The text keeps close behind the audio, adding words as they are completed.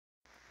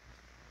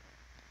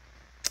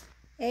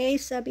Hey,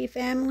 subby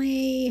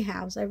family,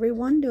 how's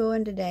everyone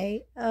doing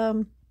today?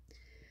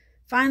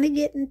 Finally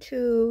getting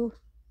to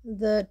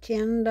the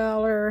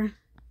 $10.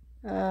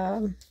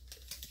 I'm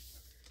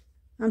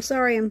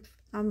sorry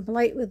I'm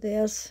late with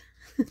this.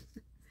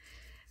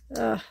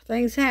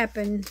 Things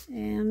happen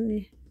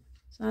and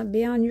it's not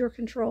beyond your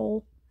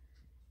control.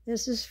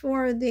 This is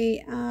for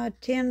the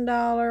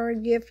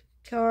 $10 gift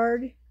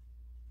card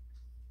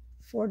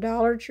for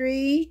Dollar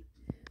Tree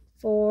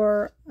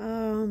for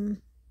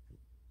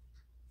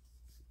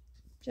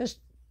just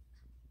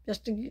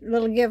a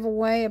little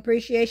giveaway,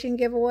 appreciation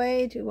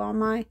giveaway to all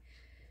my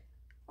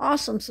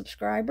awesome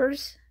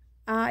subscribers.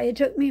 It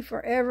took me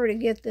forever to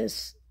get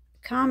this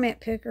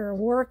comment picker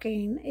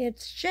working.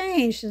 It's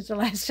changed since the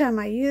last time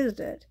I used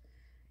it.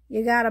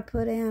 You got to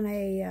put in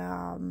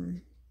a,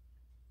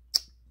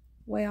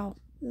 well,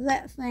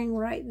 that thing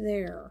right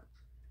there.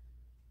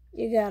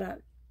 You got to,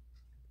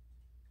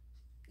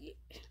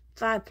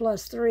 5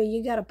 plus 3,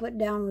 you got to put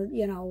down,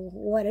 you know,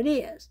 what it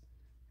is.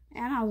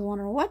 And I was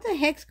wondering, what the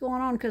heck's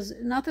going on? Because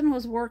nothing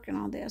was working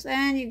on this.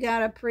 And you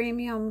got a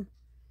premium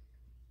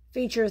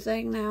feature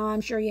thing now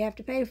I'm sure you have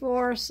to pay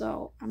for.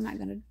 So I'm not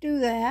going to do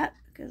that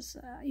because,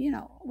 you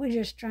know, we're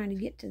just trying to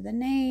get to the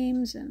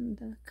names and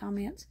the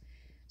comments.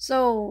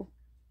 So,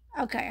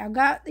 okay, I've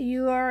got the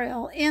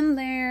URL in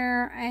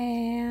there.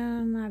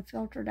 And I've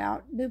filtered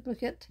out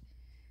duplicate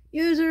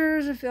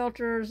users and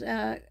filters,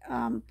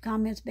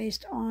 comments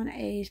based on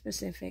a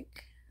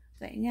specific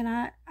thing. And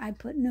I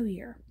put New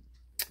Year.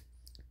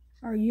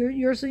 Or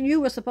you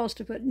were supposed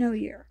to put New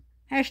Year.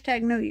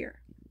 Hashtag New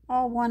Year.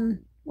 All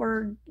one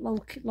word,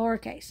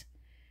 lowercase.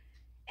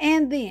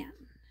 And then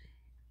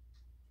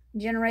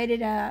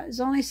generated, there's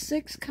only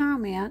 6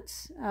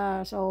 comments.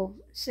 So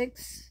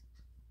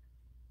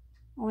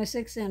only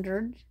 6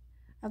 entered.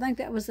 I think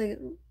that was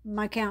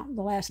my count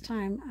the last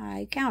time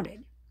I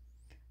counted.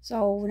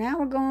 So now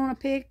we're going to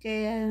pick,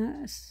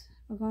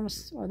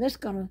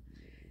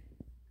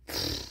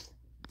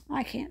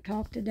 I can't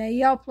talk today.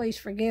 Y'all please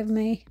forgive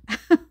me.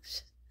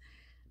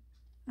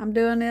 I'm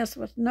doing this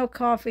with no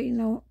coffee,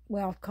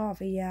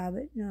 coffee, yeah,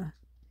 but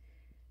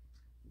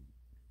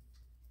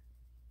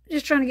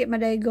just trying to get my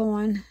day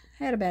going.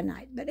 Had a bad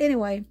night. But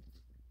anyway,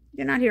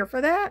 you're not here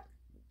for that.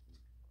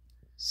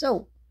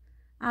 So,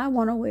 I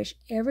want to wish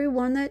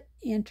everyone that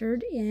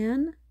entered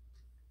in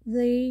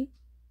the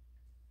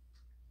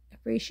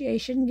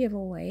appreciation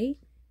giveaway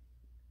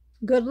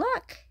good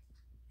luck.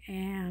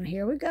 And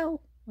here we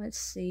go. Let's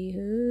see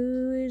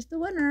who is the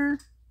winner.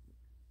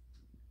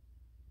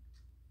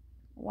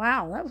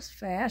 Wow, that was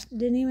fast. It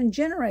didn't even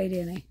generate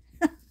any.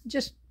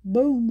 Just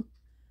boom.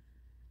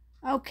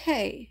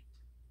 Okay.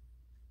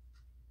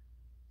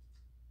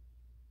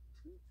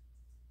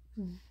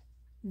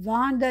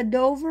 Vonda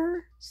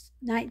Dover,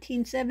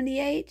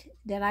 1978.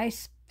 Did I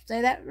say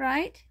that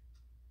right?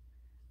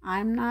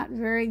 I'm not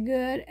very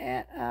good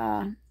at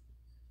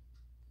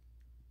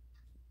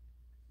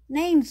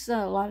names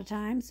a lot of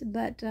times,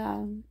 but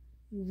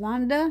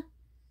Vonda,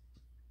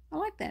 I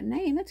like that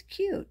name. It's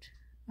cute.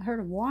 I heard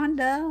of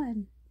Wanda,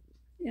 and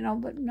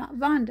but not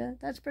Vonda.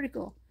 That's pretty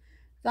cool.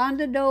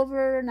 Vonda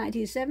Dover,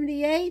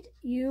 1978.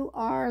 You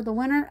are the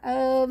winner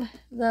of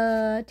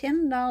the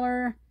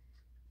 $10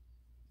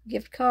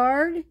 gift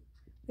card.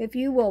 If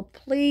you will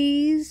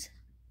please,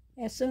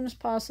 as soon as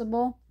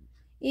possible,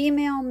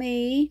 email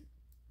me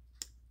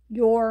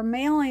your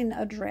mailing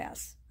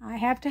address. I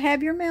have to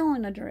have your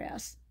mailing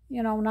address,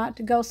 not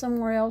to go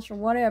somewhere else or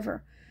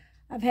whatever.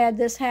 I've had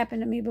this happen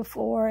to me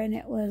before, and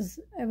it was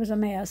a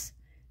mess.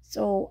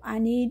 So I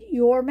need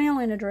your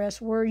mailing address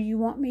where you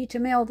want me to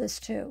mail this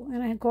to.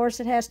 And of course,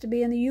 it has to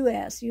be in the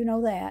U.S. You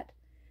know that.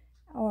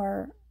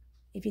 Or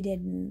if you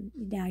didn't,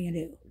 now you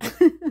do.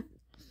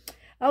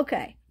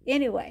 Okay.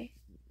 Anyway,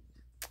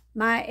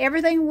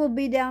 everything will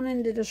be down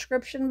in the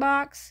description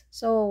box.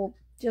 So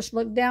just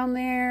look down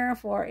there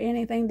for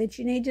anything that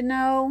you need to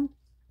know.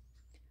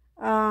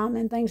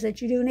 And things that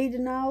you do need to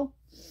know.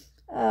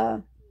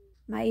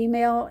 My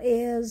email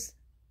is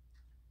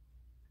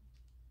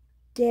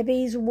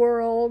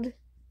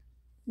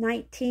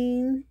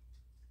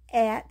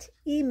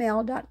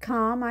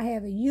debbiesworld19@gmail.com. I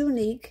have a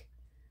unique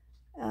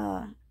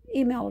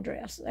email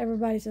address.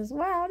 Everybody says,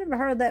 wow, I never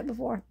heard that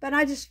before. But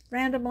I just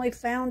randomly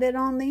found it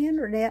on the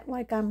internet,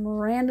 like I'm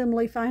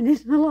randomly finding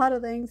a lot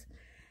of things.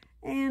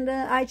 And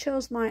I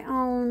chose my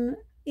own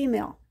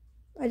email.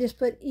 I just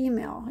put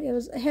email.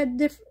 It had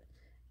different,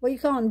 what do you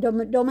call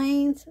them,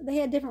 domains? They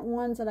had different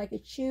ones that I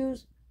could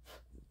choose.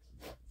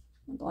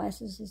 My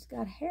glasses has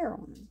got hair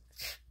on them.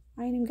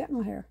 I ain't even got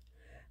no hair.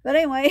 But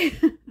anyway,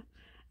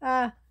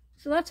 so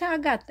that's how I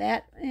got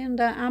that. And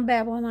I'm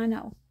babbling, I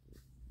know.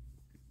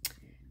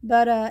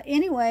 But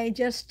anyway,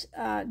 just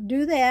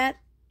do that.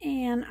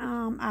 And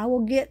I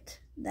will get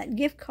that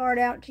gift card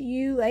out to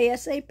you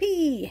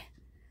ASAP.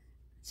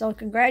 So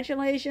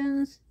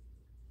congratulations,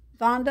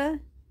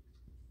 Vonda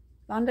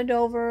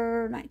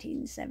Dover,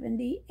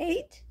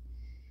 1978.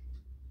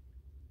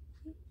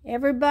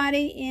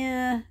 Everybody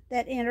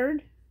that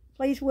entered,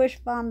 please wish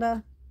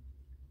Vonda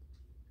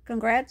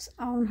congrats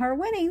on her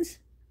winnings.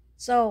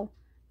 So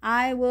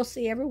I will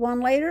see everyone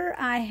later.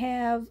 I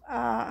have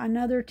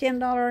another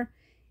 $10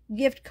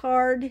 gift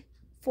card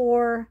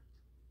for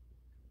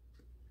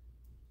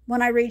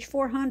when I reach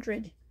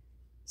 400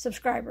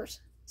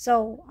 subscribers.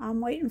 So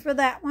I'm waiting for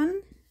that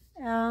one.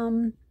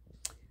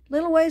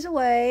 Little ways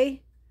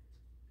away,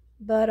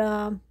 but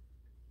I'm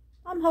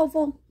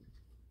hopeful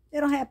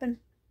it'll happen.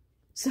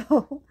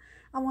 So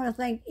I want to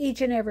thank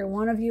each and every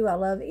one of you. I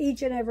love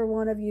each and every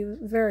one of you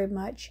very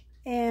much.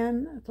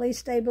 And please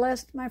stay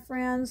blessed, my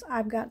friends.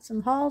 I've got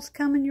some hauls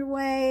coming your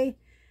way,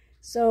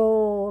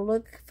 so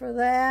look for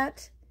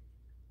that.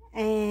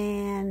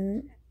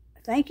 And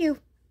thank you.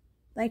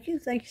 Thank you.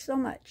 Thank you so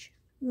much.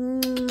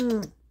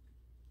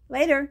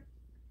 Later.